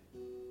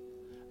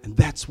 And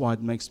that's why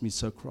it makes me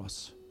so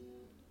cross.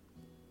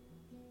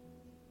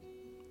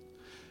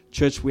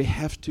 Church, we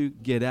have to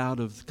get out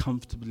of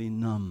comfortably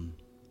numb.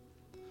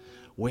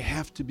 We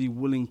have to be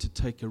willing to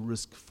take a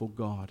risk for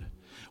God.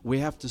 We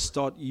have to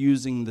start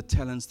using the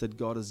talents that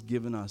God has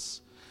given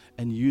us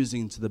and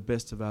using to the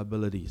best of our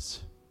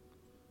abilities.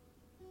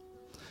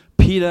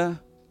 Peter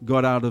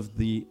got out of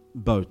the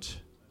boat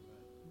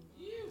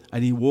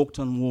and he walked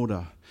on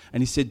water.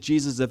 And he said,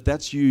 Jesus, if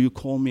that's you, you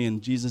call me.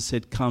 And Jesus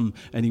said, come.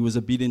 And he was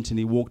obedient and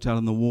he walked out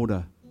on the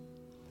water.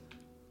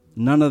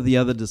 None of the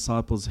other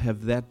disciples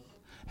have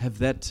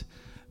that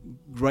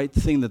great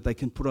thing that they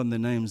can put on their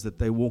names, that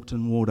they walked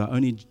on water.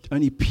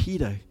 Only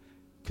Peter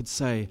could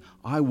say,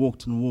 I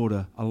walked on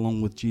water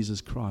along with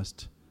Jesus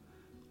Christ.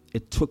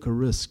 It took a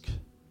risk.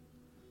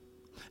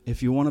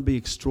 If you want to be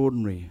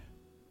extraordinary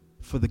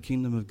for the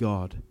kingdom of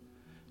God,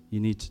 you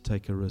need to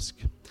take a risk.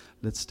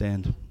 Let's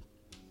stand.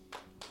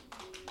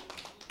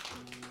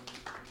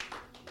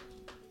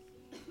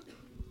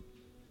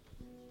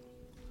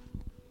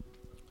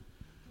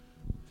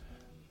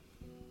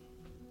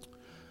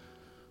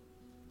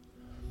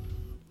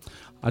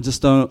 I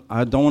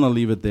don't want to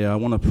leave it there. I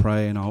want to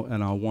pray, and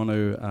I want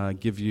to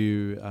give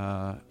you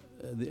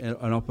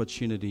an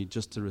opportunity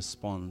just to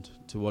respond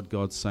to what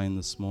God's saying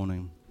this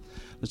morning.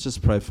 Let's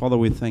just pray. Father,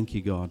 we thank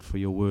you, God, for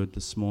your word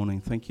this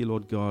morning. Thank you,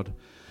 Lord God,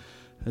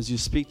 as you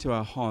speak to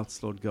our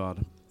hearts, Lord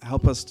God.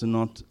 Help us to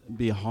not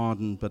be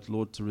hardened, but,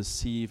 Lord, to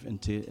receive and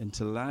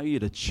to allow you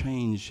to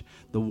change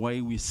the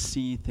way we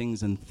see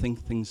things and think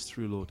things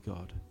through, Lord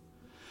God.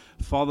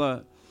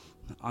 Father,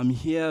 I'm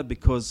here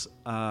because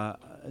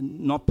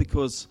not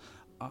because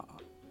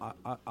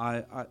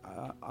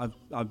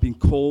I've been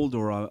called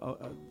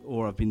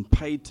or I've been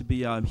paid to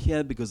be. I'm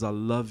here because I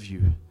love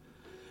you.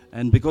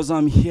 And because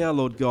I'm here,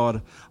 Lord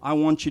God, I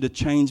want you to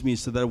change me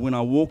so that when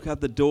I walk out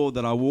the door,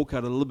 that I walk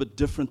out a little bit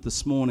different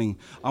this morning.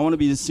 I want to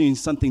be seeing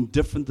something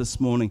different this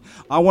morning.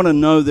 I want to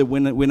know that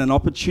when an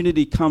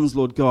opportunity comes,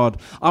 Lord God,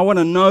 I want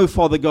to know,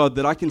 Father God,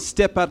 that I can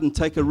step out and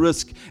take a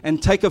risk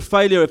and take a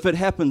failure if it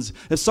happens.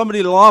 If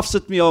somebody laughs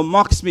at me or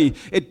mocks me,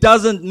 it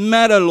doesn't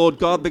matter, Lord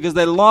God, because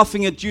they're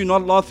laughing at you,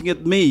 not laughing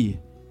at me.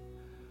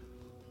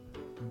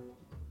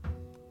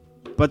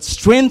 But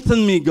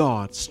strengthen me,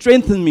 God.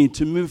 Strengthen me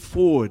to move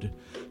forward,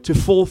 to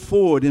fall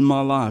forward in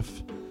my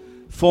life,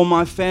 for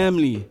my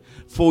family,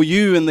 for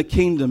you and the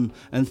kingdom,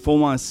 and for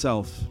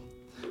myself.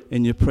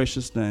 In your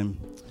precious name,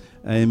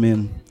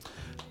 amen.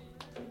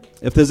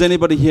 If there's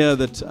anybody here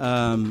that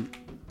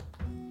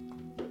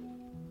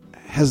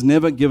has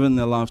never given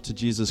their life to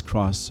Jesus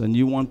Christ, and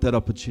you want that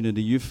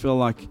opportunity, you feel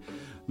like,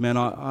 man,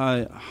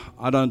 I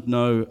don't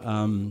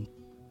know,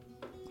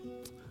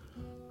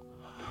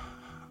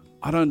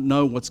 I don't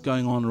know what's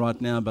going on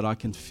right now, but I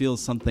can feel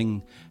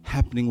something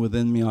happening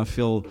within me. I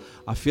feel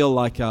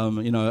like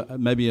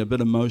maybe a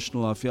bit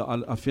emotional.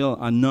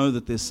 I know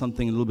that there's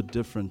something a little bit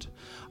different.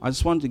 I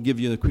just wanted to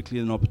give you quickly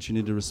an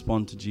opportunity to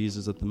respond to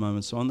Jesus at the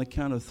moment. So on the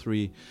count of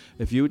 3,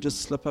 if you would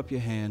just slip up your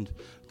hand,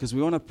 because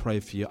we want to pray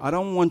for you. I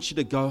don't want you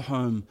to go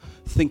home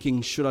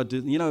thinking, should I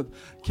do?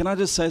 Can I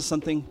just say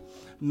something?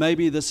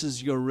 Maybe this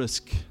is your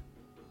risk.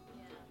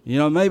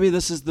 Maybe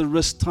this is the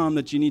risk time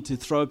that you need to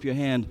throw up your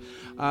hand.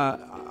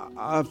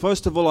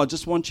 First of all, I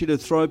just want you to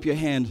throw up your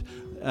hand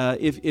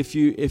if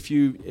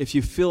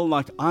you feel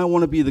like I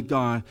want to be the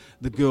guy,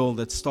 the girl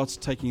that starts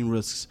taking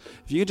risks.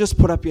 If you just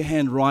put up your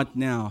hand right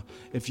now,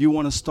 if you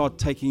want to start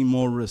taking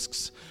more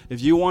risks.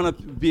 If you want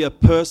to be a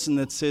person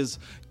that says,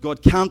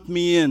 God, count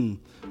me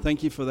in.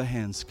 Thank you for the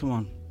hands. Come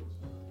on.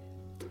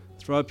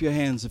 Throw up your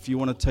hands if you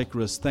want to take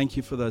risks. Thank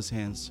you for those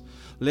hands.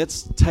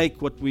 Let's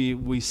take what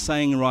we're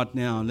saying right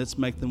now and let's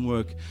make them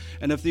work.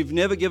 And if you've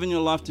never given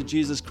your life to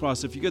Jesus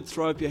Christ, if you could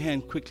throw up your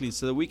hand quickly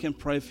so that we can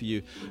pray for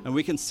you and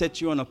we can set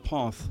you on a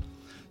path.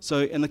 So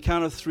in the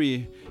count of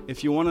 3,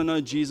 if you want to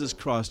know Jesus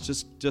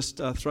Christ, just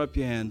throw up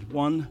your hand.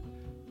 1,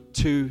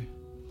 2,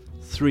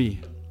 3.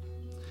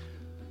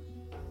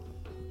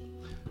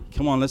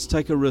 Come on, let's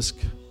take a risk.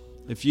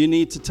 If you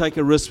need to take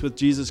a risk with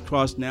Jesus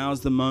Christ,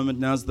 now's the moment,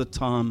 now's the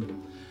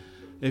time.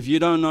 If you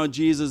don't know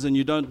Jesus and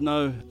you don't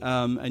know,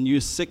 and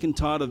you're sick and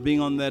tired of being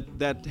on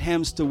that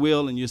hamster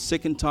wheel and you're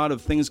sick and tired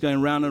of things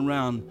going round and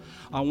round,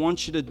 I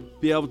want you to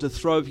be able to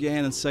throw up your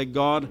hand and say,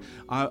 God,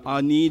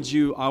 I need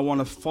you. I want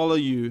to follow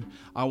you.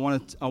 I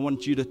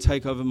want you to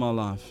take over my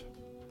life.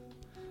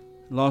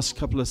 Last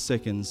couple of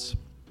seconds.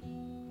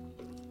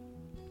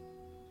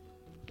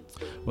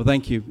 Well,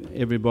 thank you,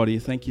 everybody.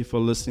 Thank you for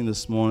listening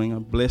this morning. I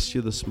bless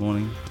you this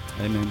morning.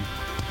 Amen.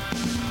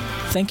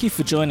 Thank you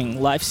for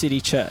joining Life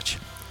City Church.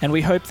 and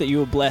we hope that you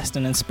were blessed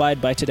and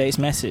inspired by today's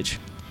message.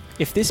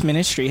 If this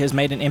ministry has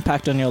made an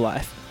impact on your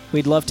life,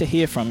 we'd love to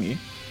hear from you.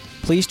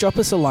 Please drop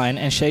us a line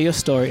and share your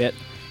story at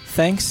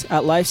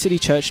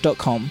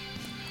thanks@livecitychurch.com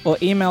or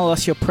email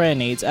us your prayer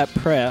needs at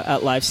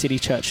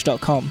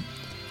prayer@livecitychurch.com.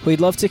 We'd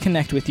love to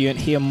connect with you and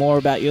hear more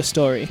about your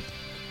story.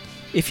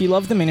 If you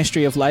love the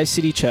ministry of Live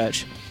City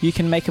Church, you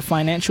can make a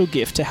financial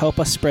gift to help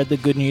us spread the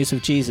good news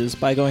of Jesus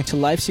by going to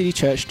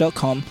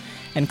livecitychurch.com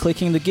and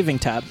clicking the Giving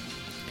tab.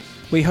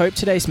 We hope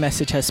today's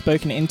message has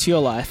spoken into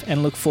your life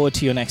and look forward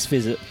to your next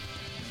visit.